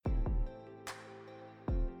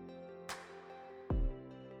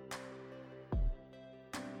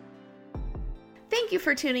Thank you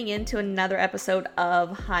for tuning in to another episode of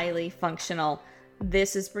Highly Functional.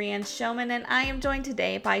 This is Brianne Showman, and I am joined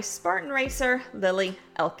today by Spartan racer Lily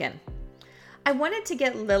Elkin. I wanted to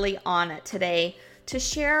get Lily on today to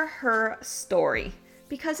share her story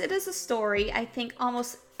because it is a story I think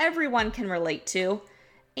almost everyone can relate to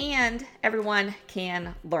and everyone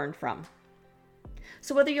can learn from.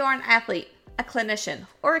 So whether you're an athlete, a clinician,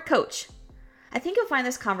 or a coach, I think you'll find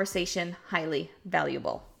this conversation highly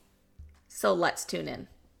valuable. So let's tune in.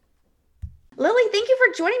 Lily, thank you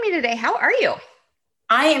for joining me today. How are you?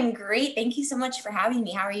 I am great. Thank you so much for having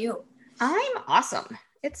me. How are you? I'm awesome.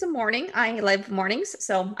 It's a morning. I love mornings,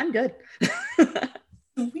 so I'm good.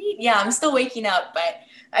 Sweet. Yeah, I'm still waking up, but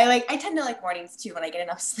I tend to like mornings too when I get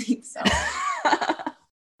enough sleep. So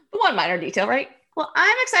one minor detail, right? Well,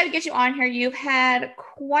 I'm excited to get you on here. You've had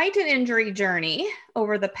quite an injury journey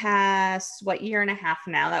over the past, year and a half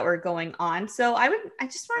now that we're going on. So I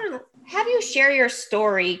just wanted to have you share your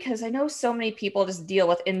story because I know so many people just deal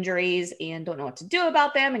with injuries and don't know what to do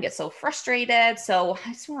about them and get so frustrated. So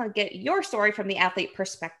I just want to get your story from the athlete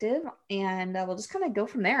perspective and we'll just kind of go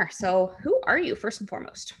from there. So who are you first and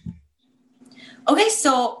foremost? Okay,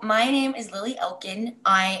 so my name is Lily Elkin.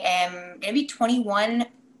 I am going to be 21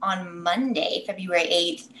 on Monday, February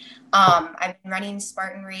 8th. I've been running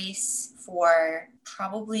Spartan Race for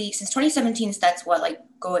probably since 2017. So that's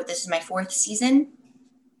this is my fourth season.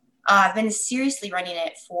 I've been seriously running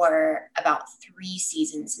it for about 3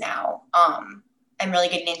 seasons now. I'm really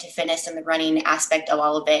getting into fitness and the running aspect of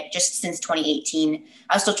all of it just since 2018.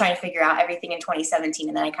 I was still trying to figure out everything in 2017,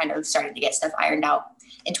 and then I kind of started to get stuff ironed out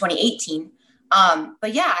in 2018.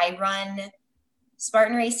 But yeah, I run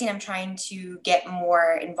Spartan racing. I'm trying to get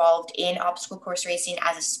more involved in obstacle course racing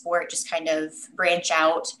as a sport, just kind of branch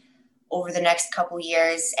out over the next couple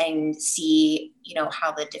years and see,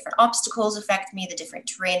 how the different obstacles affect me, the different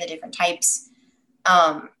terrain, the different types.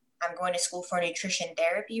 I'm going to school for nutrition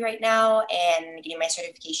therapy right now and getting my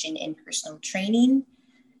certification in personal training.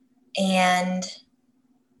 And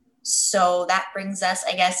so that brings us,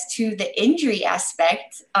 I guess, to the injury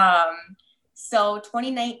aspect. So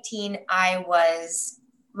 2019, I was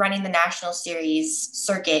running the national series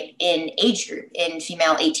circuit in age group in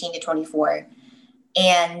female 18 to 24.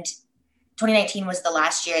 And 2019 was the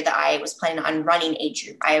last year that I was planning on running age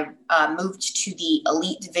group. I moved to the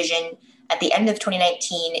elite division at the end of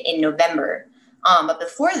 2019 in November. But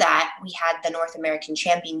before that, we had the North American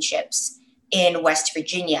Championships in West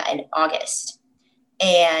Virginia in August.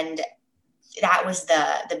 And that was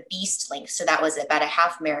the Beast Link. So that was about a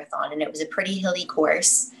half marathon, and it was a pretty hilly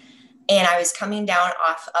course. And I was coming down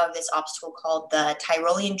off of this obstacle called the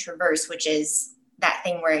Tyrolean Traverse, which is that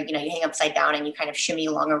thing where, you hang upside down and you kind of shimmy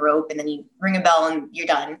along a rope and then you ring a bell and you're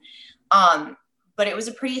done. But it was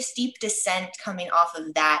a pretty steep descent coming off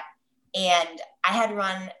of that. And I had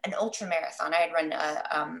run an ultra marathon. I had run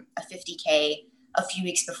a 50K a few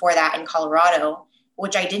weeks before that in Colorado,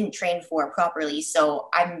 which I didn't train for properly. So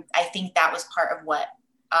I think that was part of what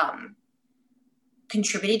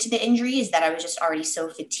contributed to the injury, is that I was just already so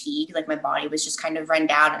fatigued. Like my body was just kind of run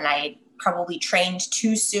down, and I probably trained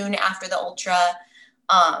too soon after the ultra.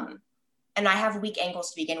 And I have weak ankles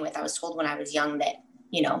to begin with. I was told when I was young that,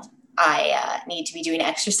 I need to be doing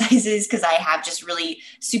exercises because I have just really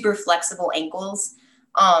super flexible ankles.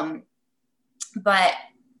 But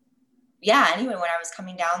yeah, anyway, when I was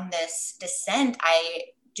coming down this descent,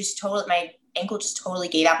 my ankle just totally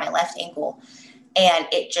gave out, my left ankle, and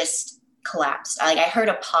it just collapsed. I heard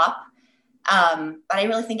a pop, but I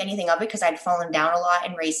didn't really think anything of it because I'd fallen down a lot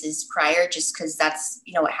in races prior, just because that's,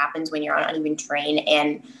 what happens when you're on uneven terrain,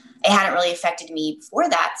 and it hadn't really affected me before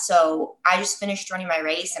that. So I just finished running my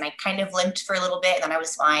race and I kind of limped for a little bit and then I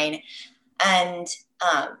was fine. And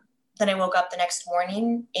then I woke up the next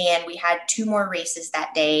morning and we had 2 more races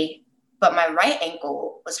that day. But my right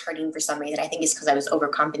ankle was hurting for some reason. I think it's because I was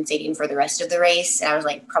overcompensating for the rest of the race. And I was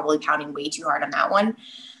probably pounding way too hard on that one.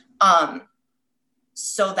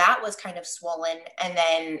 So that was kind of swollen. And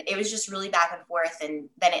then it was just really back and forth. And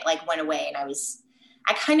then it went away. And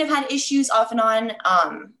I kind of had issues off and on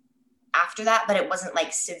after that, but it wasn't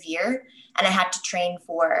severe. And I had to train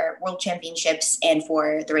for World Championships and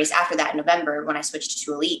for the race after that in November when I switched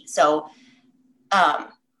to elite. So,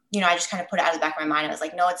 I just kind of put it out of the back of my mind. I was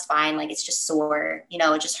like, no, it's fine. It's just sore,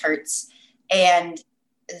 it just hurts. And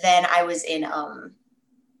then I was in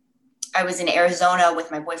Arizona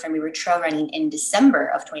with my boyfriend. We were trail running in December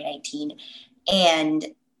of 2019. And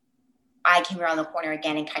I came around the corner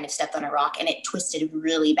again and kind of stepped on a rock and it twisted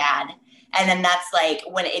really bad. And then that's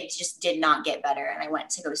when it just did not get better. And I went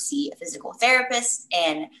to go see a physical therapist,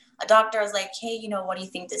 and a doctor. I was like, hey, what do you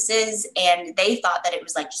think this is? And they thought that it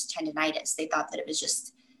was like just tendonitis. They thought that it was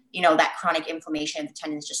just, that chronic inflammation of the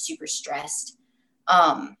tendons, just super stressed.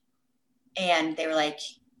 And they were like,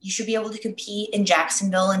 you should be able to compete in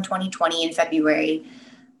Jacksonville in 2020 in February.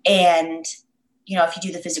 And, if you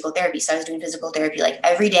do the physical therapy. So I was doing physical therapy like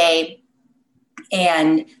every day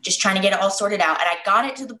and just trying to get it all sorted out. And I got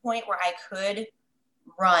it to the point where I could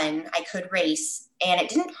run, I could race, and it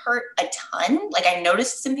didn't hurt a ton. Like I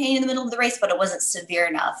noticed some pain in the middle of the race, but it wasn't severe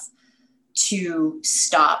enough to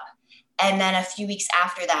stop. And then a few weeks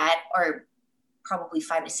after that, or probably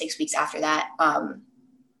 5 to 6 weeks after that,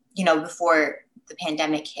 before the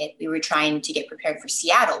pandemic hit, we were trying to get prepared for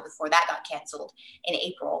Seattle before that got canceled in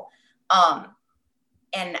April.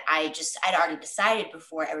 And I'd already decided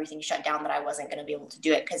before everything shut down that I wasn't going to be able to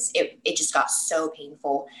do it because it just got so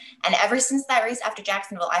painful. And ever since that race after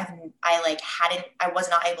Jacksonville, I was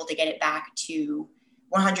not able to get it back to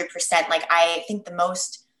 100%. Like I think the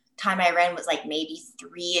most time I ran was like maybe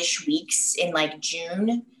 3-ish weeks in like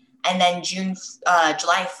June. And then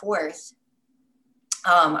July 4th,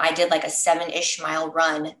 I did like a 7-ish mile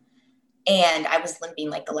run. And I was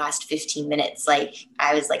limping like the last 15 minutes. Like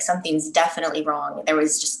I was like, something's definitely wrong. There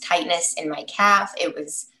was just tightness in my calf.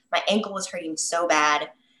 My ankle was hurting so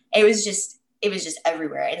bad. It was just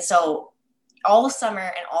everywhere. And so all summer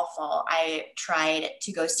and all fall, I tried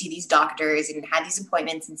to go see these doctors and had these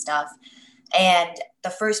appointments and stuff. And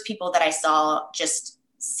the first people that I saw just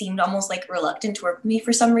seemed almost like reluctant to work with me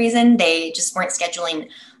for some reason. They just weren't scheduling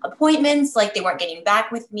appointments. Like they weren't getting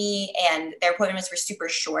back with me and their appointments were super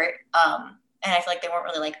short. And I feel like they weren't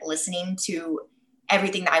really like listening to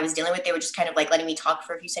everything that I was dealing with. They were just kind of like letting me talk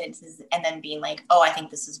for a few sentences and then being like, oh, I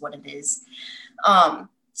think this is what it is.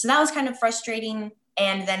 So that was kind of frustrating.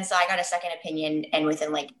 And then, so I got a second opinion, and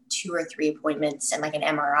within like 2 or 3 appointments and like an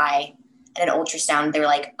MRI and an ultrasound, they were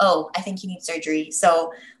like, oh, I think you need surgery.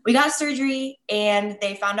 So we got surgery and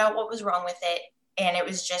they found out what was wrong with it. And it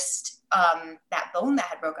was just that bone that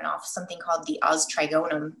had broken off, something called the os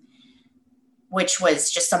trigonum, which was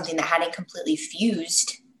just something that hadn't completely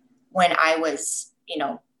fused when I was,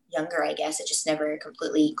 younger, I guess. It just never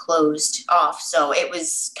completely closed off. So it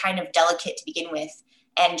was kind of delicate to begin with,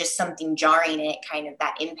 and just something jarring it, kind of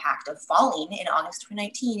that impact of falling in August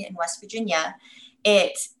 2019 in West Virginia,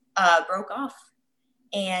 it broke off.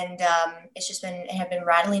 And it had been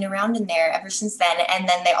rattling around in there ever since then. And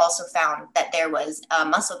then they also found that there was a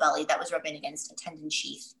muscle belly that was rubbing against a tendon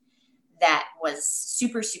sheath that was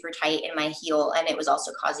super, super tight in my heel. And it was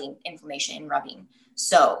also causing inflammation and rubbing.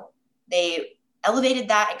 So they elevated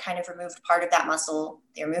that and kind of removed part of that muscle.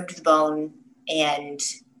 They removed the bone. And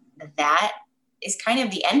that is kind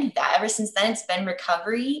of the end of that. Ever since then, it's been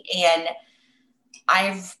recovery. And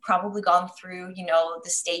I've probably gone through, the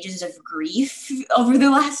stages of grief over the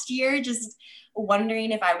last year, just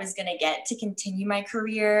wondering if I was going to get to continue my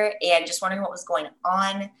career and just wondering what was going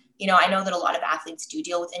on. I know that a lot of athletes do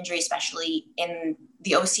deal with injury, especially in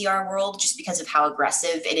the OCR world, just because of how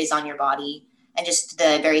aggressive it is on your body and just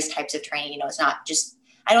the various types of training. It's not just,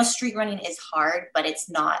 I know street running is hard, but it's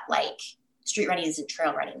not like street running isn't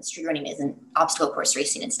trail running. Street running isn't obstacle course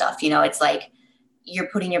racing and stuff. It's like, you're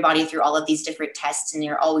putting your body through all of these different tests and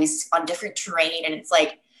you're always on different terrain. And it's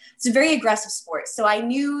a very aggressive sport. So I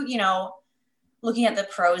knew, looking at the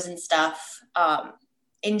pros and stuff,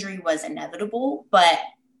 injury was inevitable, but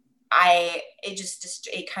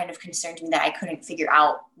it kind of concerned me that I couldn't figure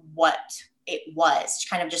out what it was.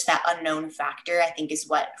 Kind of just that unknown factor, I think, is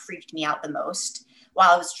what freaked me out the most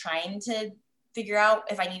while I was trying to figure out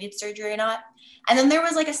if I needed surgery or not. And then there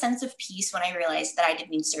was like a sense of peace when I realized that I did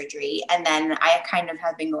need surgery. And then I kind of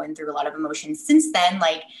have been going through a lot of emotions since then,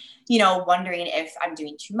 wondering if I'm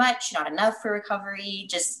doing too much, not enough for recovery.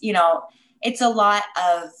 Just, it's a lot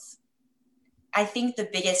of, I think the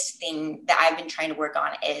biggest thing that I've been trying to work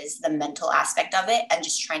on is the mental aspect of it, and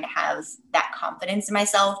just trying to have that confidence in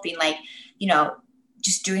myself, being like,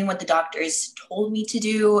 just doing what the doctors told me to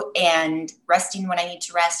do and resting when I need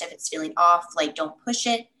to rest. If it's feeling off, don't push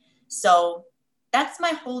it. So that's my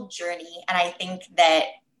whole journey. And I think that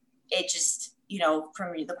it just,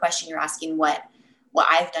 from the question you're asking, what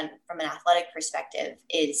I've done from an athletic perspective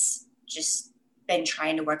is just been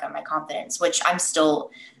trying to work on my confidence, which I'm still,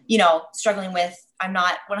 struggling with. I'm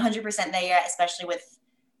not 100% there yet, especially with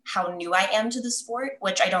how new I am to the sport,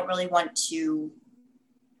 which I don't really want to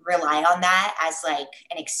rely on that as an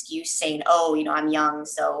excuse saying, oh, I'm young,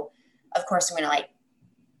 so of course I'm going to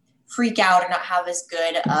freak out or not have as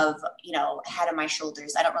good of, head on my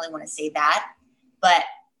shoulders. I don't really want to say that, but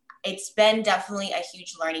it's been definitely a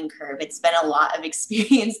huge learning curve. It's been a lot of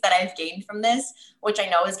experience that I've gained from this, which I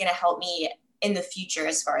know is going to help me in the future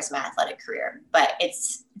as far as my athletic career. But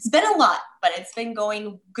it's been a lot, but it's been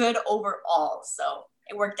going good overall. So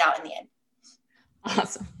it worked out in the end.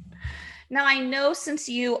 Awesome. Now, I know since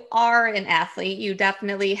you are an athlete, you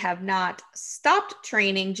definitely have not stopped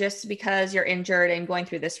training just because you're injured and going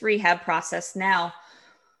through this rehab process now.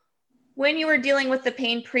 When you were dealing with the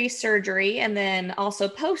pain pre-surgery and then also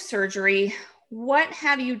post-surgery, what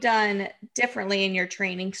have you done differently in your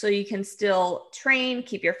training so you can still train,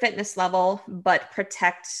 keep your fitness level, but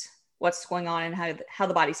protect what's going on and how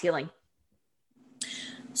the body's healing?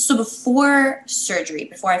 So before surgery,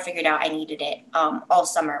 before I figured out I needed it, all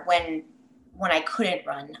summer when I couldn't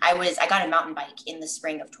run, I got a mountain bike in the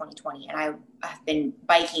spring of 2020, and I've been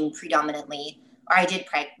biking predominantly, or I did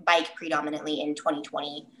bike predominantly in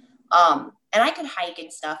 2020. And I could hike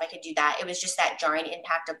and stuff. I could do that. It was just that jarring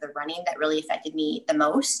impact of the running that really affected me the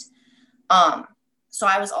most. So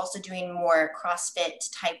I was also doing more CrossFit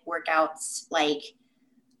type workouts, like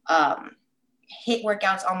HIIT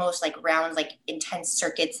workouts, almost like rounds, like intense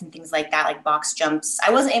circuits and things like that, like box jumps.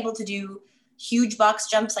 I wasn't able to do huge box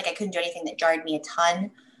jumps. Like I couldn't do anything that jarred me a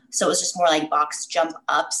ton. So it was just more like box jump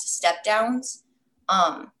ups, step downs.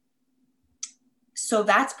 So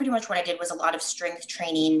that's pretty much what I did, was a lot of strength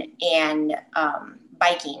training and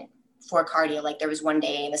biking for cardio. Like there was one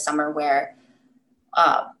day in the summer where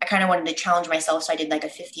I kind of wanted to challenge myself. So I did like a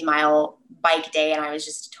 50-mile bike day, and I was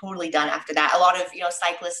just totally done after that. A lot of,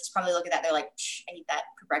 cyclists probably look at that. They're like, I eat that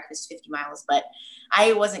for breakfast, 50 miles, but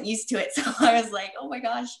I wasn't used to it. So I was like, oh my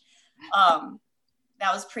gosh.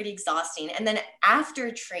 That was pretty exhausting. And then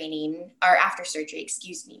after surgery,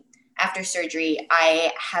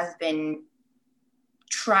 I have been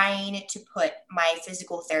trying to put my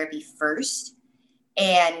physical therapy first.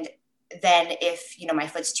 And then if, my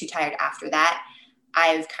foot's too tired after that,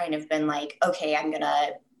 I've kind of been like, okay, I'm going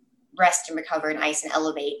to rest and recover and ice and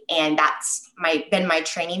elevate. And that's been my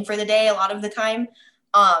training for the day a lot of the time.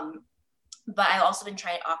 But I've also been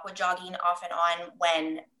trying aqua jogging off and on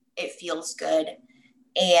when it feels good.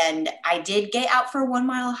 And I did get out for a 1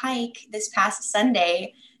 mile hike this past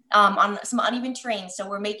Sunday on some uneven terrain. So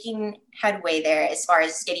we're making headway there as far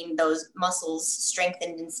as getting those muscles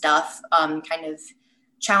strengthened and stuff, kind of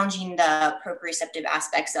challenging the proprioceptive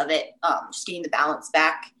aspects of it, just getting the balance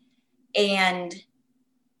back. And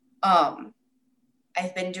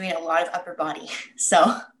I've been doing a lot of upper body.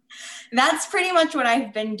 So that's pretty much what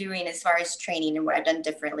I've been doing as far as training and what I've done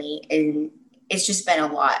differently. And it's just been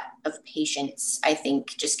a lot of patience, I think,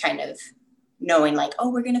 just kind of knowing like, oh,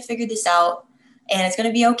 we're going to figure this out and it's going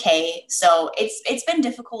to be okay. So it's been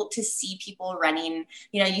difficult to see people running.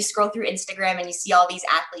 You scroll through Instagram and you see all these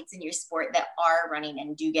athletes in your sport that are running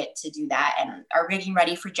and do get to do that and are getting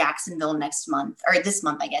ready for Jacksonville next month, or this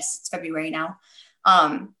month, I guess. It's February now.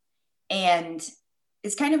 And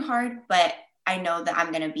it's kind of hard, but I know that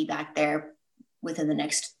I'm going to be back there within the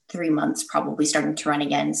next 3 months, probably starting to run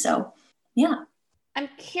again. So yeah. I'm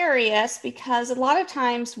curious because a lot of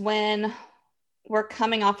times when we're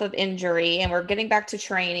coming off of injury and we're getting back to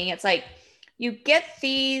training, it's like you get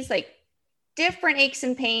these like different aches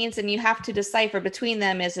and pains and you have to decipher between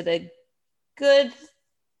them. Is it a good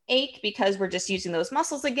ache because we're just using those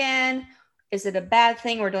muscles again? Is it a bad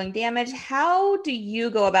thing? We're doing damage. How do you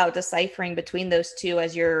go about deciphering between those two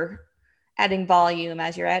as you're adding volume,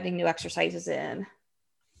 as you're adding new exercises in?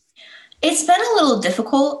 It's been a little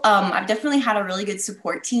difficult. I've definitely had a really good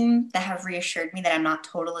support team that have reassured me that I'm not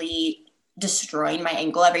totally destroying my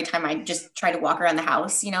ankle every time I just try to walk around the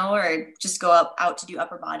house, or just go out to do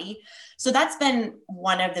upper body. So that's been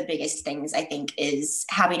one of the biggest things, I think, is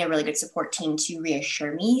having a really good support team to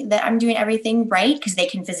reassure me that I'm doing everything right, because they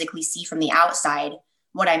can physically see from the outside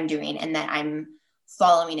what I'm doing and that I'm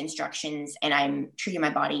following instructions and I'm treating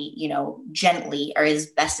my body, gently or as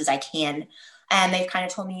best as I can. And they've kind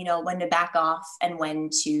of told me, when to back off and when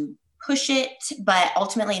to push it. But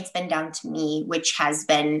ultimately, it's been down to me, which has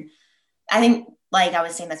been, I think, like I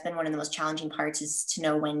was saying, that's been one of the most challenging parts, is to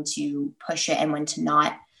know when to push it and when to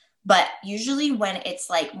not. But usually when it's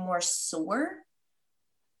like more sore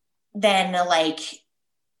than like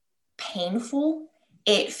painful,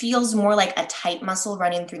 it feels more like a tight muscle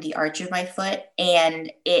running through the arch of my foot.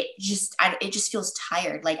 And it just feels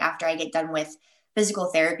tired. Like after I get done with physical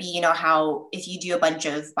therapy, how if you do a bunch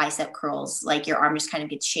of bicep curls, like your arm just kind of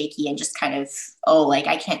gets shaky and just kind of, like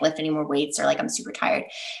I can't lift any more weights, or like I'm super tired.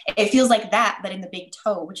 It feels like that, but in the big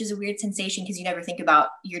toe, which is a weird sensation because you never think about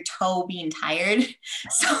your toe being tired.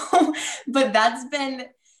 So, but that's been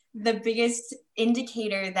the biggest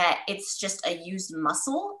indicator that it's just a used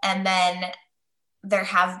muscle. And then there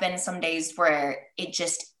have been some days where it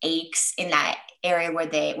just aches in that area where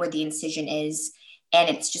the incision is. and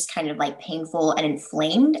it's just kind of like painful and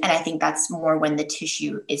inflamed. And I think that's more when the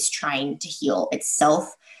tissue is trying to heal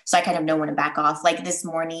itself. So I kind of know when to back off. Like this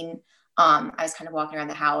morning, I was kind of walking around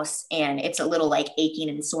the house and it's a little like aching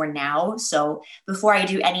and sore now. So before I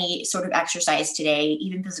do any sort of exercise today,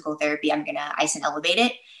 even physical therapy, I'm going to ice and elevate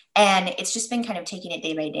it. And it's just been kind of taking it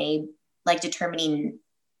day by day, like determining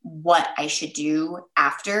what I should do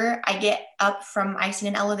after I get up from icing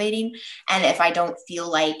and elevating. And if I don't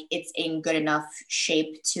feel like it's in good enough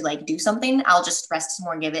shape to like do something, I'll just rest some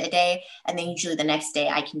more and give it a day. And then usually the next day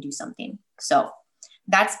I can do something. So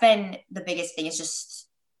that's been the biggest thing, is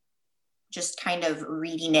just kind of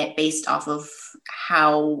reading it based off of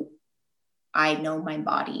how I know my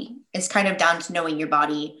body. It's kind of down to knowing your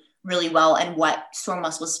body really well and what sore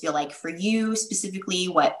muscles feel like for you specifically,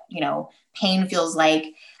 what, pain feels like.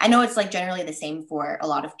 I know it's like generally the same for a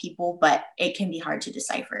lot of people, but it can be hard to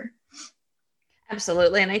decipher.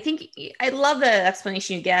 Absolutely. And I think I love the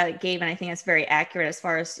explanation you gave, and I think it's very accurate as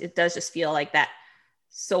far as it does just feel like that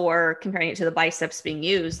sore, comparing it to the biceps being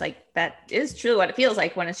used. Like that is truly what it feels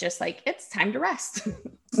like when it's just like, it's time to rest.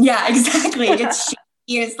 Yeah, exactly. It's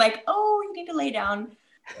shaky. It's like, oh, you need to lay down.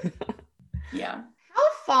 Yeah. How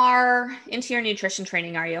far into your nutrition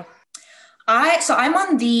training are you? So I'm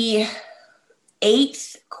on the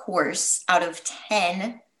 8th course out of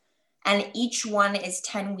 10, and each one is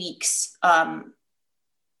 10 weeks of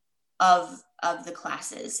the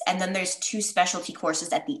classes. And then there's 2 specialty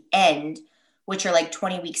courses at the end, which are like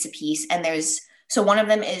 20 weeks apiece. And so one of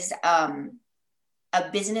them is a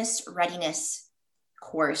business readiness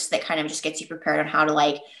course that kind of just gets you prepared on how to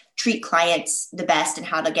like treat clients the best and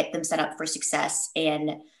how to get them set up for success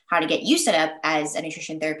and how to get you set up as a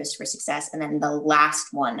nutrition therapist for success. And then the last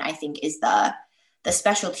one, I think, is the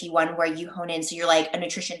specialty one where you hone in. So you're like a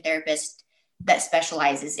nutrition therapist that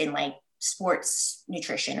specializes in like sports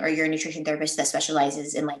nutrition, or you're a nutrition therapist that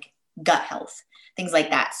specializes in like gut health, things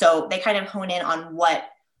like that. So they kind of hone in on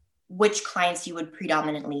which clients you would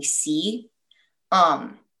predominantly see.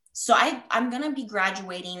 So I'm going to be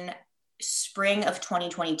graduating spring of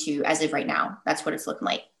 2022 as of right now. That's what it's looking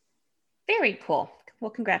like. Very cool.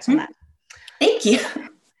 Well, congrats on that. Thank you.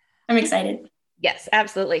 I'm excited. Yes,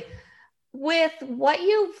 absolutely. With what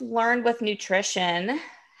you've learned with nutrition,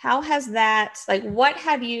 how has that, like, what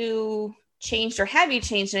have you changed, or have you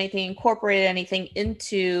changed anything, incorporated anything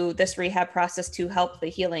into this rehab process to help the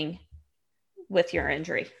healing with your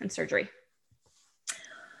injury and surgery?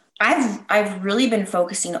 I've really been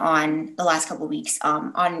focusing on the last couple of weeks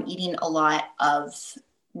on eating a lot of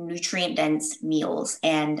nutrient dense meals,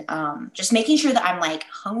 and just making sure that I'm like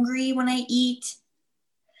hungry when I eat,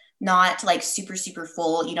 not like super, super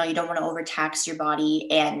full. You don't want to overtax your body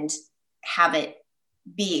and have it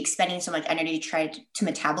be expending so much energy to try to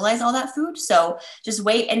metabolize all that food. So just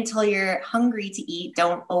wait until you're hungry to eat.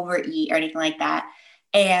 Don't overeat or anything like that.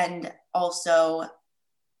 And also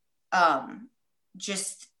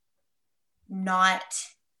just I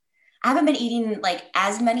haven't been eating like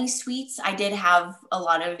as many sweets. I did have a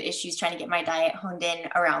lot of issues trying to get my diet honed in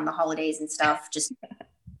around the holidays and stuff. Just,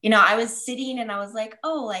 I was sitting and I was like,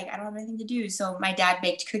 oh, like I don't have anything to do. So my dad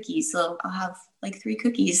baked cookies. So I'll have like 3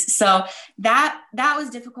 cookies. So that was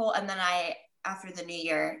difficult. And then after the new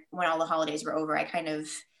year, when all the holidays were over, I kind of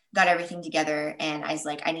got everything together and I was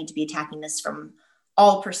like, I need to be attacking this from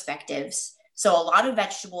all perspectives. So a lot of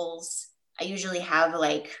vegetables. I usually have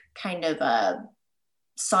like kind of a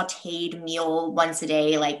sauteed meal once a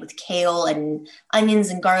day, like with kale and onions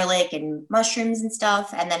and garlic and mushrooms and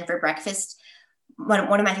stuff. And then for breakfast,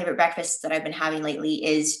 one of my favorite breakfasts that I've been having lately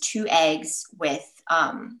is 2 eggs with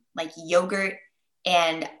like yogurt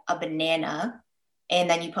and a banana. And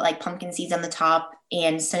then you put like pumpkin seeds on the top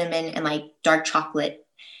and cinnamon and like dark chocolate.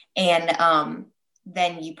 And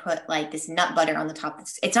then you put like this nut butter on the top.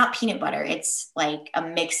 It's not peanut butter. It's like a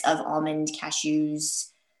mix of almond, cashews,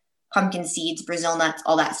 pumpkin seeds, Brazil nuts,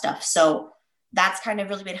 all that stuff. So that's kind of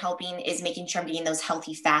really been helping, is making sure I'm getting those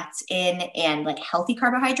healthy fats in and like healthy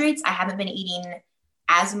carbohydrates. I haven't been eating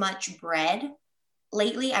as much bread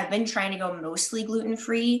lately. I've been trying to go mostly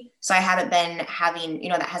gluten-free. So I haven't been having,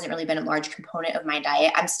 that hasn't really been a large component of my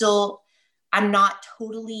diet. I'm not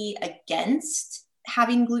totally against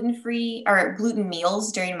having gluten-free or gluten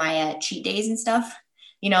meals during my cheat days and stuff,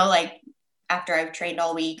 like after I've trained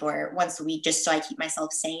all week or once a week, just so I keep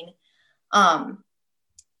myself sane.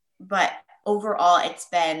 But overall, it's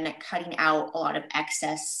been cutting out a lot of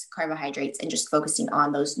excess carbohydrates and just focusing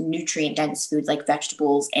on those nutrient dense foods like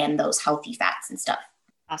vegetables and those healthy fats and stuff.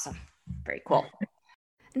 Awesome. Very cool.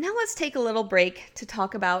 Now let's take a little break to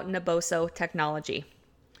talk about Naboso technology.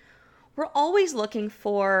 We're always looking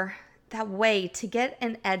for that way to get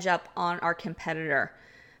an edge up on our competitor,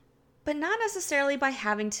 but not necessarily by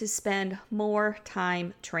having to spend more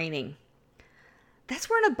time training. That's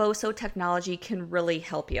where Naboso technology can really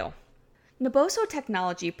help you. Naboso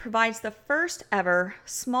technology provides the first ever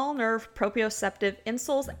small nerve proprioceptive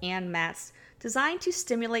insoles and mats designed to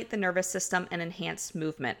stimulate the nervous system and enhance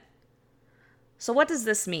movement. So what does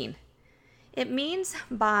this mean? It means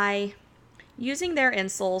by using their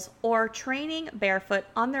insoles or training barefoot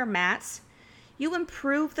on their mats, you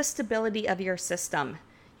improve the stability of your system.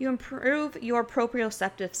 You improve your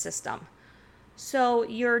proprioceptive system. So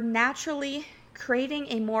you're naturally creating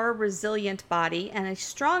a more resilient body and a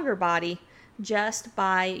stronger body just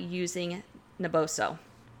by using Naboso.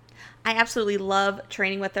 I absolutely love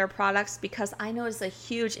training with their products because I notice a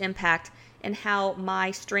huge impact in how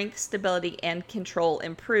my strength, stability, and control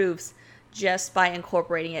improves just by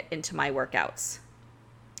incorporating it into my workouts.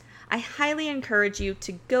 I highly encourage you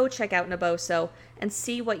to go check out Naboso and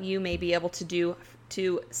see what you may be able to do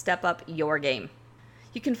to step up your game.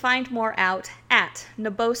 You can find more out at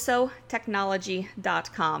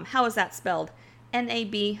nabosotechnology.com. How is that spelled?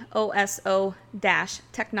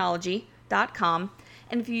 NABOSO-technology.com.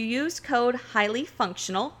 And if you use code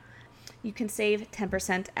HIGHLYFUNCTIONAL, you can save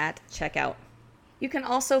 10% at checkout. You can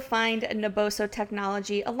also find Naboso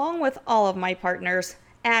Technology along with all of my partners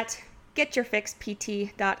at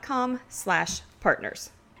getyourfixpt.com/partners.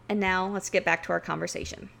 And now let's get back to our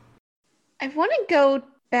conversation. I want to go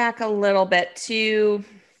back a little bit to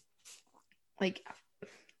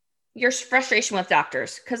your frustration with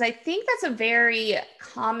doctors, because I think that's a very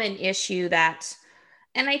common issue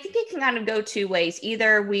and I think it can kind of go two ways.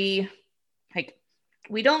 Either we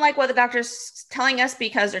don't like what the doctor's telling us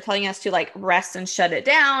because they're telling us to rest and shut it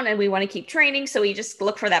down, and we want to keep training, so we just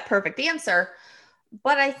look for that perfect answer.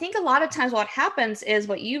 But I think a lot of times what happens is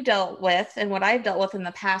what you've dealt with and what I've dealt with in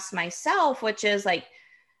the past myself, which is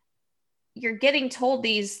you're getting told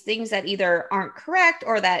these things that either aren't correct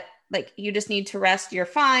or that you just need to rest, you're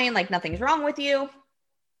fine, nothing's wrong with you,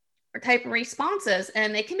 or type of responses.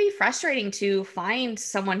 And it can be frustrating to find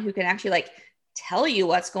someone who can actually tell you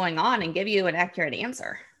what's going on and give you an accurate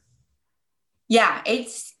answer. Yeah, I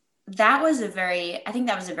think that was a very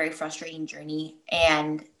frustrating journey.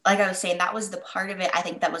 And like I was saying, that was the part of it. I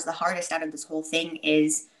think that was the hardest out of this whole thing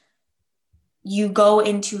is you go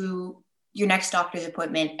into your next doctor's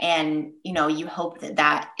appointment and, you hope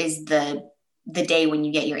that is the day when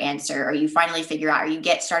you get your answer, or you finally figure out, or you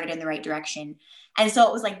get started in the right direction. And so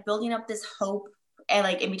it was building up this hope and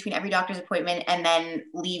in between every doctor's appointment and then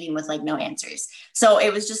leaving with no answers. So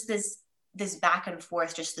it was just this back and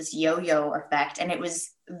forth, just this yo-yo effect. And it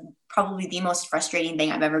was probably the most frustrating thing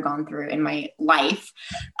I've ever gone through in my life.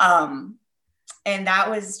 And that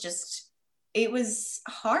was it was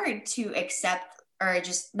hard to accept, or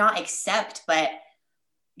just not accept, but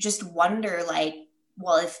just wonder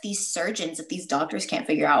well, if these doctors can't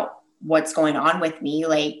figure out what's going on with me,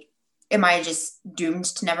 am I just doomed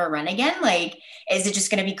to never run again? Is it just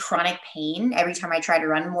going to be chronic pain every time I try to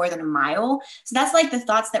run more than a mile? So that's the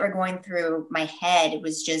thoughts that were going through my head. It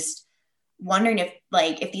was just wondering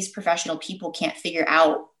if these professional people can't figure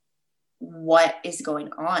out what is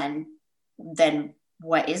going on, then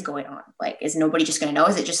what is going on? Is nobody just going to know?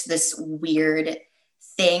 Is it just this weird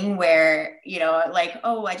thing where,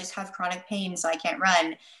 oh, I just have chronic pain, so I can't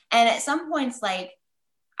run? And at some points, I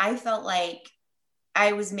felt like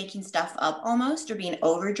I was making stuff up almost, or being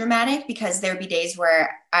over dramatic, because there'd be days where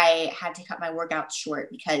I had to cut my workouts short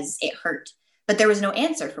because it hurt, but there was no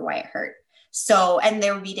answer for why it hurt. So, and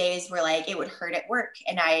there would be days where it would hurt at work,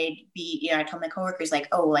 and I'd be, I told my coworkers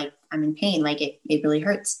oh, I'm in pain, it really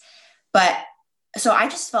hurts. But so I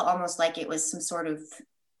just felt almost like it was some sort of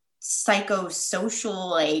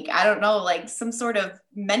psychosocial, I don't know, some sort of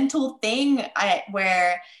mental thing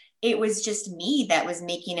where it was just me that was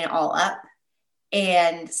making it all up.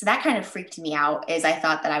 And so that kind of freaked me out, as I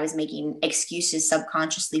thought that I was making excuses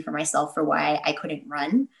subconsciously for myself for why I couldn't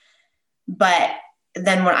run. But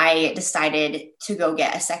then when I decided to go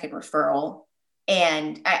get a second referral,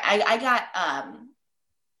 and I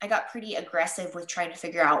got pretty aggressive with trying to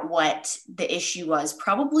figure out what the issue was.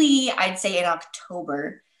 Probably, I'd say in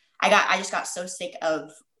October, I just got so sick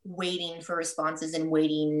of waiting for responses and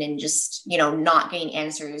waiting and just, not getting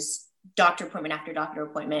answers, doctor appointment after doctor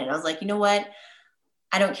appointment. And I was like, you know what?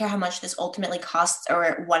 I don't care how much this ultimately costs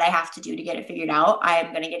or what I have to do to get it figured out. I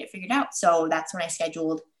am going to get it figured out. So that's when I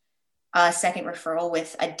scheduled a second referral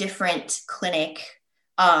with a different clinic,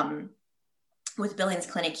 with Billings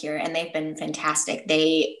Clinic here. And they've been fantastic.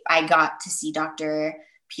 I got to see Dr.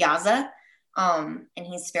 Piazza, and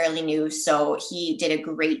he's fairly new. So he did a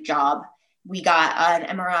great job. we got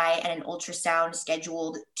an MRI and an ultrasound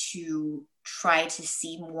scheduled to try to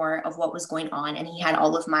see more of what was going on. And he had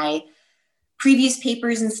all of my previous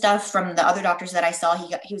papers and stuff from the other doctors that I saw.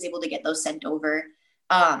 He was able to get those sent over.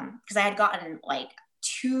 Because I had gotten like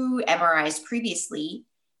 2 MRIs previously.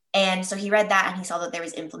 And so he read that and he saw that there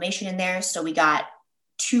was inflammation in there. So we got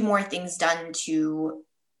 2 more things done to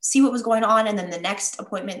see what was going on. And then the next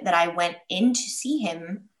appointment that I went in to see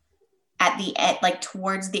him at the end, like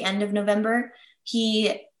towards the end of November,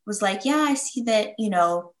 he was like, yeah, I see that,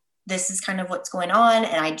 this is kind of what's going on.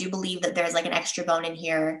 And I do believe that there's like an extra bone in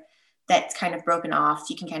here that's kind of broken off.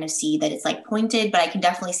 You can kind of see that it's like pointed, but I can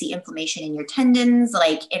definitely see inflammation in your tendons,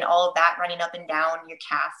 like in all of that running up and down your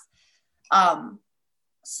calf.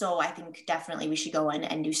 So I think definitely we should go in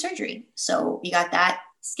and do surgery. So we got that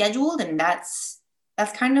scheduled, and that's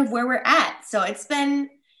kind of where we're at. So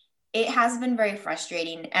it has been very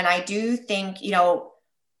frustrating. And I do think,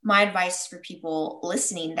 my advice for people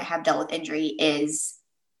listening that have dealt with injury is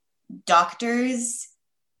doctors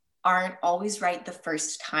aren't always right the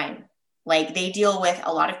first time. Like, they deal with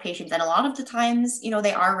a lot of patients, and a lot of the times,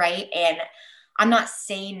 they are right. And I'm not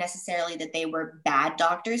saying necessarily that they were bad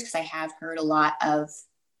doctors, because I have heard a lot of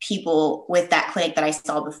people with that clinic that I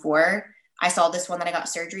saw before. I saw this one that I got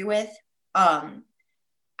surgery with. I've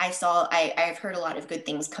heard a lot of good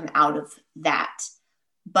things come out of that.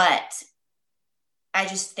 But I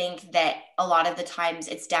just think that a lot of the times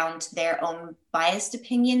it's down to their own biased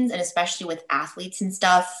opinions, and especially with athletes and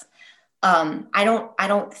stuff. I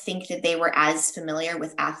don't think that they were as familiar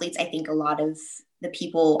with athletes. I think a lot of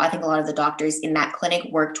the doctors in that clinic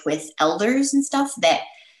worked with elders and stuff that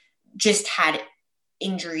just had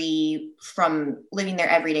injury from living their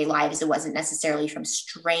everyday lives. It wasn't necessarily from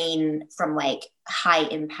strain from like high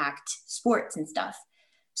impact sports and stuff.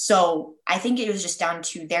 So I think it was just down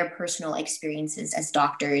to their personal experiences as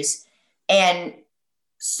doctors. And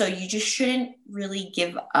so you just shouldn't really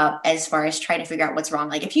give up as far as trying to figure out what's wrong.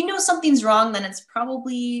 Like, if you know something's wrong, then it's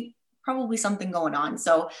probably something going on.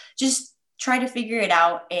 So just try to figure it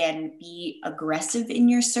out and be aggressive in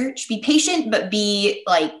your search. Be patient, but be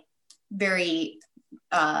like very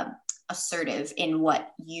assertive in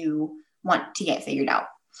what you want to get figured out.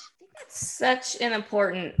 I think that's such an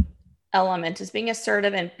important element, is being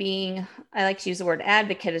assertive and being, I like to use the word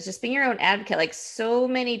advocate, is just being your own advocate. Like, so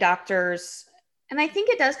many doctors, and I think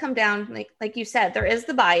it does come down, like you said, there is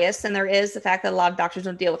the bias, and there is the fact that a lot of doctors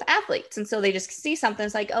don't deal with athletes. And so they just see something,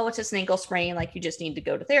 it's like, oh, it's just an ankle sprain. Like, you just need to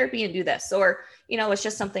go to therapy and do this, or, it's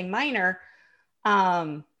just something minor.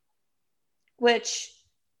 Which,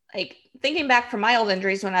 like, thinking back from my old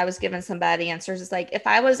injuries, when I was given some bad answers, it's like, if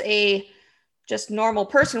I was a just normal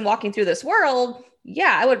person walking through this world,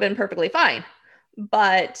 yeah, I would have been perfectly fine.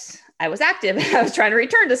 But I was active and I was trying to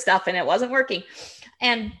return to stuff and it wasn't working.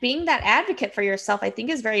 And being that advocate for yourself, I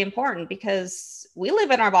think, is very important, because we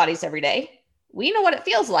live in our bodies every day. We know what it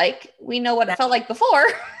feels like. We know what it felt like before.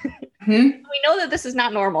 Mm-hmm. We know that this is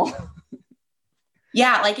not normal.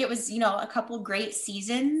 Yeah, like, it was, a couple great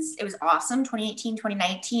seasons. It was awesome. 2018,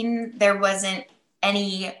 2019, there wasn't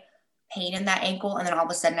any pain in that ankle. And then all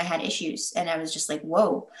of a sudden I had issues, and I was just like,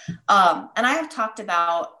 whoa. And I have talked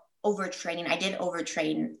about overtraining. I did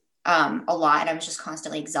overtrain a lot, and I was just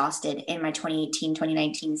constantly exhausted in my 2018,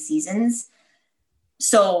 2019 seasons.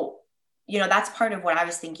 So, that's part of what I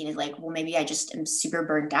was thinking, is like, well, maybe I just am super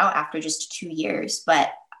burnt out after just 2 years.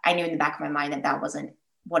 But I knew in the back of my mind that wasn't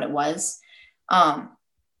what it was.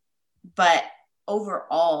 But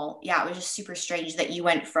overall, yeah, it was just super strange that you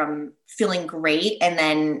went from feeling great and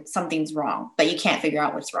then something's wrong, but you can't figure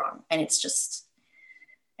out what's wrong. And it's just,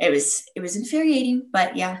 it was infuriating,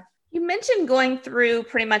 but yeah. You mentioned going through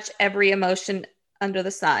pretty much every emotion under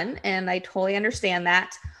the sun, and I totally understand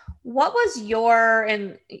that. What was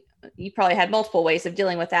and you probably had multiple ways of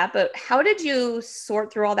dealing with that, but how did you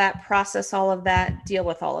sort through all that, process all of that, deal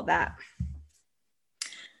with all of that?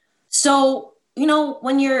 So,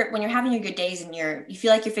 when you're having your good days and you feel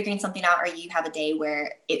like you're figuring something out, or you have a day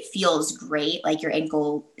where it feels great, like your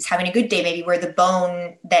ankle is having a good day, maybe where the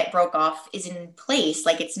bone that broke off is in place,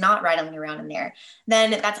 like it's not rattling around in there,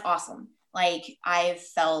 then that's awesome. Like, I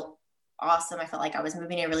felt awesome. I felt like I was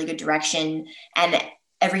moving in a really good direction. And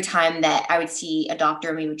every time that I would see a doctor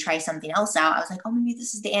and we would try something else out, I was like, oh, maybe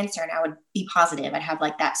this is the answer. And I would be positive. I'd have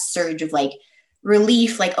like that surge of like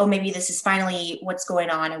relief, like, oh, maybe this is finally what's going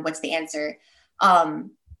on and what's the answer.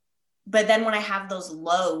 But then when I have those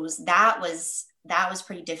lows, that was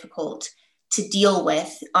pretty difficult to deal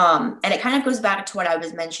with. And it kind of goes back to what I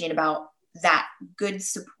was mentioning about that good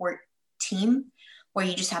support team, where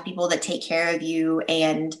you just have people that take care of you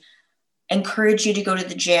and encourage you to go to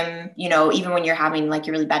the gym, you know, even when you're having like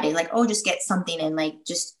a really bad day, like, oh, just get something in, like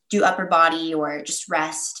just do upper body or just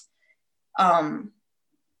rest. And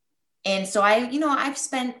so I've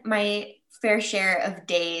spent my fair share of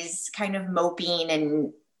days kind of moping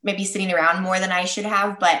and maybe sitting around more than I should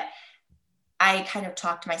have, but I kind of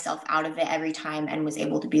talked myself out of it every time and was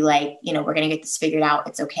able to be like, you know, we're going to get this figured out.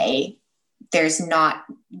 It's okay.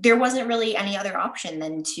 There wasn't really any other option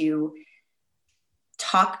than to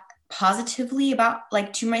talk positively about,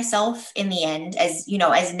 like, to myself in the end, as, you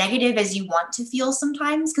know, as negative as you want to feel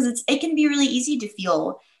sometimes, because it can be really easy to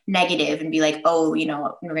feel negative and be like, oh, you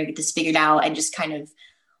know, we're going to get this figured out, and just kind of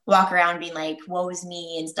walk around being like, woe is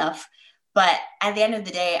me and stuff. But at the end of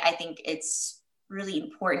the day, I think it's really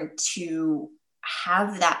important to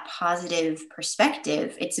have that positive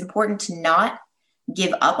perspective. It's important to not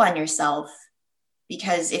give up on yourself,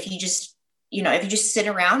 because if you just sit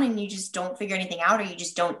around and you just don't figure anything out, or you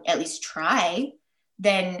just don't at least try,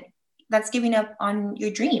 then that's giving up on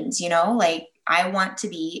your dreams. You know, like, I want to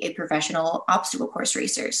be a professional obstacle course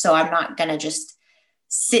racer, so I'm not going to just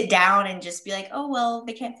sit down and just be like, oh, well,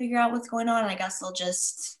 they can't figure out what's going on, I guess they'll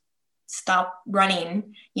just stop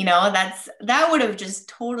running. You know, that would have just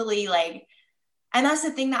totally, like, and that's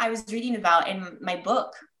the thing that I was reading about in my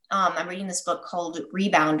book. I'm reading this book called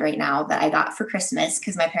Rebound right now that I got for Christmas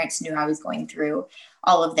because my parents knew I was going through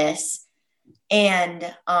all of this.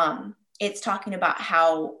 And it's talking about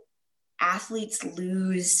how athletes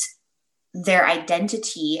lose their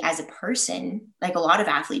identity as a person, like a lot of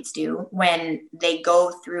athletes do, when they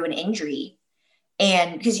go through an injury.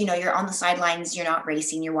 And because, you know, you're on the sidelines, you're not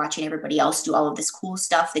racing, you're watching everybody else do all of this cool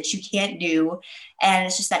stuff that you can't do. And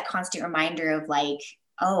it's just that constant reminder of like,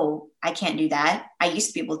 oh, I can't do that. I used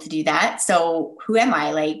to be able to do that. So who am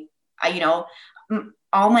I? Like,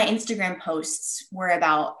 all my Instagram posts were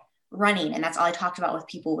about running. And that's all I talked about with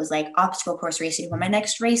people was like obstacle course racing, when my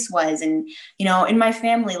next race was. And, you know, in my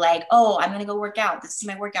family, like, oh, I'm going to go work out. This is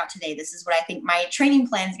my workout today. This is what I think my training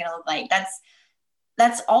plan is going to look like.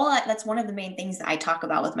 That's one of the main things that I talk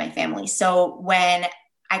about with my family. So when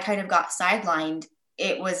I kind of got sidelined,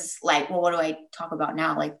 it was like, well, what do I talk about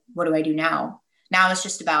now? Like, what do I do now? Now it's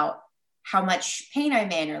just about how much pain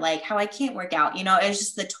I'm in, or like how I can't work out. You know, it's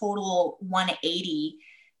just the total 180.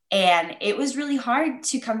 And it was really hard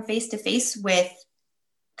to come face to face with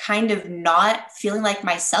kind of not feeling like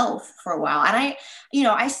myself for a while. And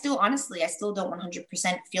I still don't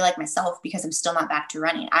 100% feel like myself, because I'm still not back to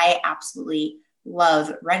running. I absolutely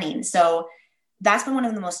love running. So that's been one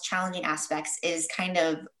of the most challenging aspects, is kind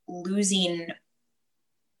of losing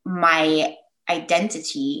my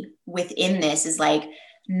identity within this, is like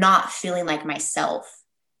not feeling like myself,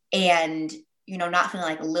 and, you know, not feeling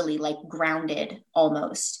like Lily, like grounded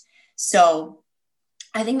almost. So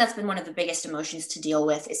I think that's been one of the biggest emotions to deal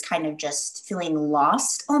with, is kind of just feeling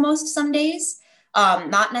lost almost some days.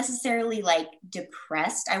 Not necessarily like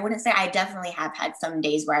depressed. I wouldn't say. I definitely have had some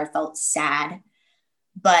days where I felt sad,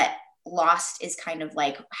 but lost is kind of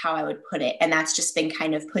like how I would put it. And that's just been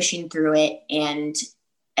kind of pushing through it and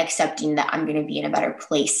accepting that I'm going to be in a better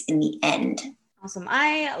place in the end. Awesome.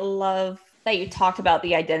 I love that you talked about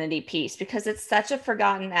the identity piece, because it's such a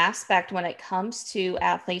forgotten aspect when it comes to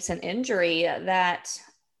athletes and injury, that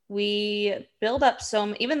we build up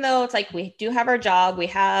even though it's like we do have our job, we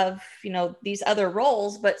have, you know, these other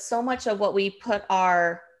roles, but so much of what we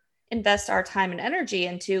invest our time and energy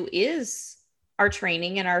into is our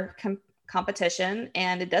training and our competition,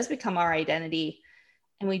 and it does become our identity.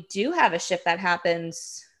 And we do have a shift that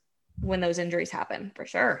happens when those injuries happen, for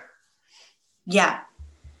sure. Yeah,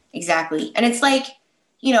 exactly. And it's like,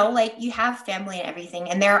 you know, like you have family and everything,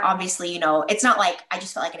 and they're obviously, you know, it's not like I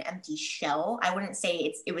just felt like an empty shell. I wouldn't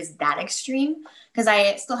say it was that extreme, because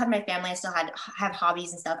I still had my family. I still have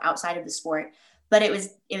hobbies and stuff outside of the sport, but it was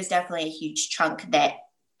definitely a huge chunk that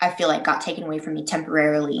I feel like got taken away from me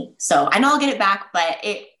temporarily. So I know I'll get it back, but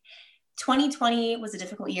 2020 was a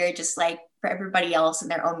difficult year, just like for everybody else in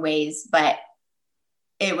their own ways. But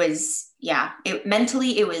it was,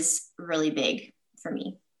 mentally, it was really big for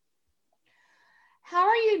me. How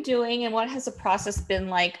are you doing, and what has the process been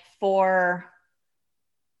like for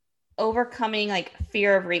overcoming like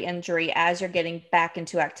fear of re-injury as you're getting back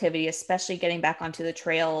into activity, especially getting back onto the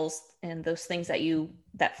trails and those things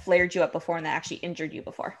that flared you up before and that actually injured you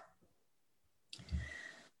before?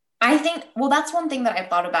 I think, well, that's one thing that I've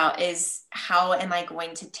thought about, is how am I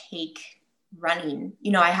going to take running?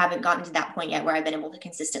 You know, I haven't gotten to that point yet where I've been able to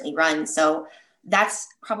consistently run. So that's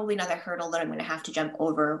probably another hurdle that I'm going to have to jump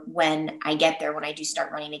over when I get there, when I do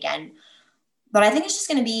start running again. But I think it's just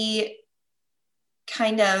going to be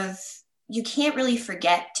kind of, you can't really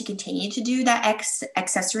forget to continue to do that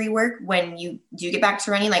accessory work when you do get back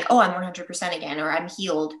to running, like, oh, I'm 100% again, or I'm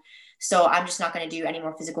healed. So I'm just not going to do any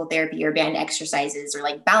more physical therapy or band exercises or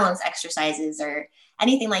like balance exercises or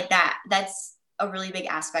anything like that. That's a really big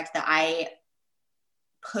aspect that I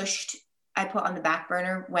put on the back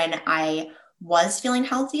burner when I was feeling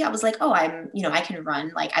healthy. I was like, oh, I can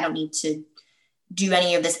run. Like, I don't need to do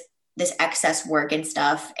any of this excess work and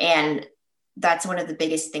stuff. And that's one of the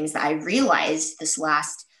biggest things that I realized this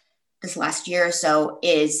last year or so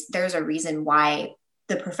is there's a reason why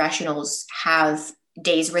the professionals have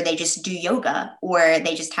days where they just do yoga, or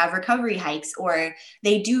they just have recovery hikes, or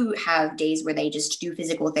they do have days where they just do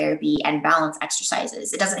physical therapy and balance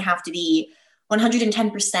exercises. It doesn't have to be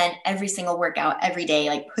 110% every single workout every day,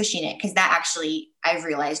 like pushing it, because that actually, I've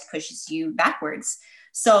realized, pushes you backwards.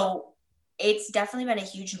 So it's definitely been a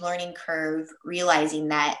huge learning curve, realizing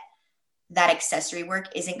that accessory work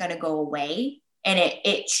isn't going to go away. And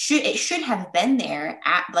it should have been there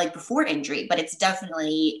at like before injury, but it's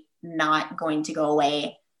definitely not going to go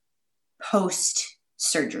away post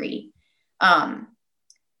surgery.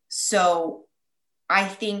 So I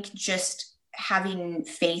think just having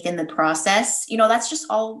faith in the process, that's just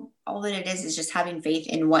all that it is just having faith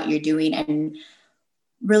in what you're doing and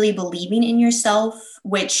really believing in yourself,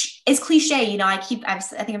 which is cliche. I think I've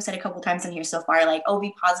said a couple times in here so far, like, oh,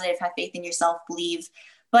 be positive, have faith in yourself, believe.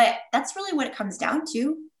 But that's really what it comes down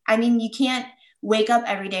to. I mean, you can't wake up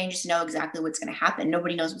every day and just know exactly what's going to happen.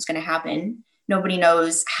 Nobody knows what's going to happen. Nobody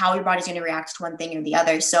knows how your body's going to react to one thing or the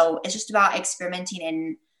other. So it's just about experimenting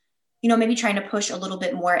and, maybe trying to push a little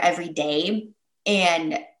bit more every day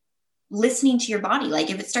and listening to your body. Like,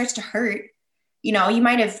 if it starts to hurt, you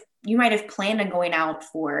might have planned on going out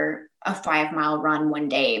for a 5-mile run one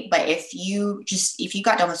day, but if you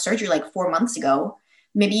got done with surgery like 4 months ago,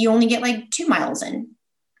 maybe you only get like 2 miles in,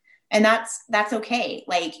 and that's okay.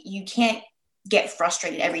 Like, you can't get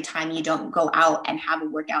frustrated every time you don't go out and have a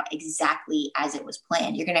workout exactly as it was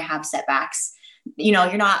planned. You're going to have setbacks.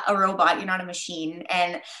 You're not a robot, you're not a machine.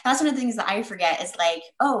 And that's one of the things that I forget is like,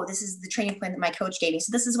 oh, this is the training plan that my coach gave me,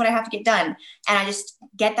 so this is what I have to get done. And I just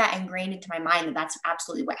get that ingrained into my mind that that's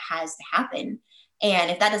absolutely what has to happen. And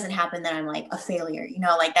if that doesn't happen, then I'm like a failure,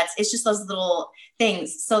 it's just those little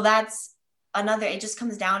things. So that's it just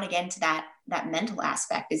comes down again to that mental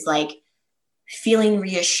aspect, is like feeling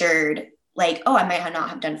reassured, like, oh, I might not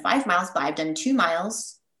have done 5 miles, but I've done 2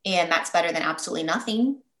 miles, and that's better than absolutely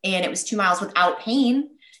nothing. And it was 2 miles without pain,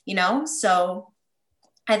 So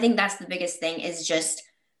I think that's the biggest thing, is just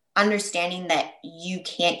understanding that you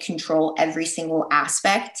can't control every single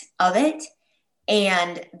aspect of it,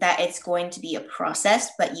 and that it's going to be a process,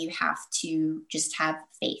 but you have to just have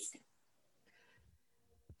faith.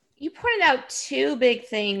 You pointed out two big,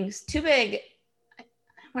 I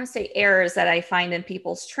want to say, errors that I find in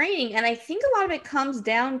people's training. And I think a lot of it comes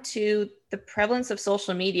down to the prevalence of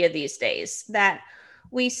social media these days, that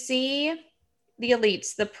we see the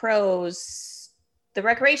elites, the pros, the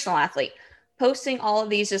recreational athlete posting all of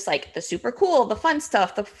these, just like the super cool, the fun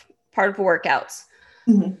stuff, the part of workouts.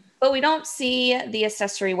 Mm-hmm. But we don't see the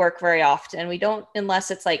accessory work very often. We don't,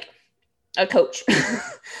 unless it's like a coach.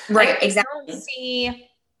 Right, exactly. We don't see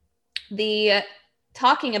the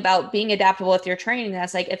talking about being adaptable with your training.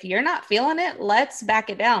 That's like, if you're not feeling it, let's back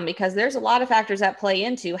it down, because there's a lot of factors that play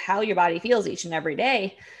into how your body feels each and every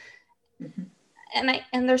day. Mm-hmm.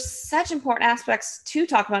 And there's such important aspects to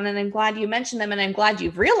talk about, and I'm glad you mentioned them, and I'm glad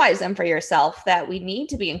you've realized them for yourself, that we need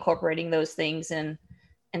to be incorporating those things and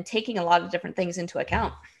taking a lot of different things into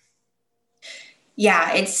account.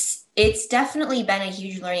 Yeah, it's definitely been a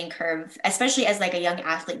huge learning curve, especially as like a young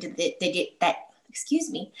athlete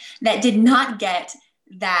that did not get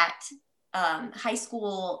that high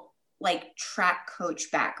school like track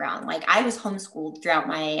coach background. Like, I was homeschooled throughout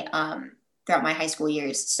my high school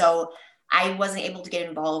years, so I wasn't able to get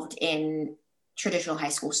involved in traditional high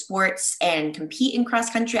school sports and compete in cross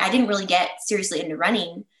country. I didn't really get seriously into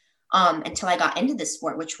running until I got into this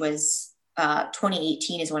sport, which was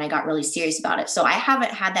 2018 is when I got really serious about it. So I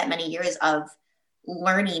haven't had that many years of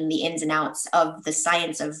learning the ins and outs of the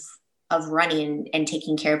science of running and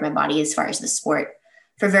taking care of my body as far as the sport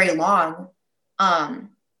for very long.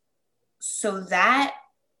 So that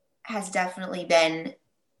has definitely been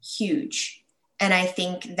huge. And I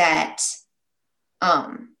think that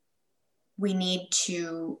we need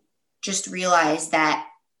to just realize that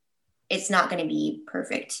it's not going to be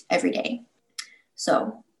perfect every day.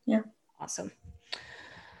 So, yeah. Awesome.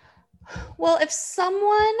 Well, if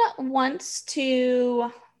someone wants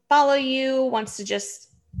to follow you, wants to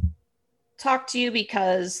just talk to you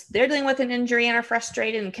because they're dealing with an injury and are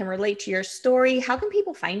frustrated and can relate to your story, how can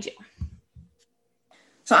people find you?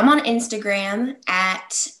 So I'm on Instagram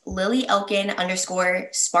at Lily Elkin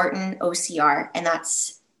 _ Spartan OCR, and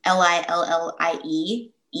that's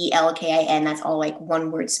LILLIEELKIN. That's all like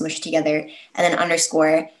one word smushed together, and then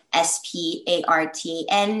 _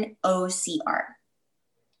 SPARTANOCR.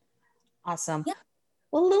 Awesome. Yeah.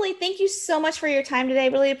 Well, Lily, thank you so much for your time today.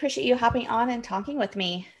 Really appreciate you hopping on and talking with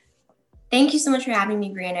me. Thank you so much for having me,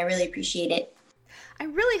 Brian. I really appreciate it. I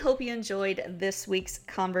really hope you enjoyed this week's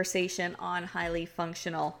conversation on highly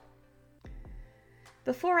functional.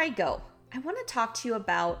 Before I go, I want to talk to you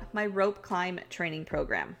about my rope climb training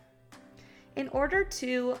program. In order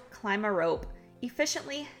to climb a rope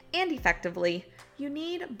efficiently and effectively, you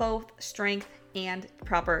need both strength and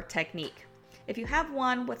proper technique. If you have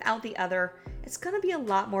one without the other, it's going to be a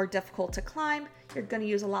lot more difficult to climb, you're going to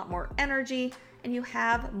use a lot more energy, and you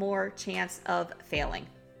have more chance of failing.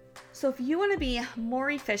 So if you want to be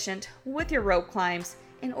more efficient with your rope climbs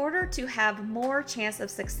in order to have more chance of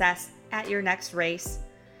success at your next race,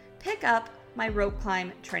 pick up my rope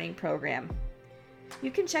climb training program.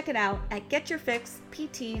 You can check it out at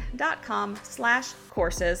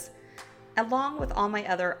getyourfixpt.com/courses, along with all my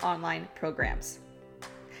other online programs.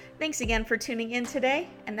 Thanks again for tuning in today,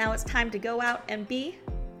 and now it's time to go out and be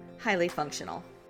highly functional.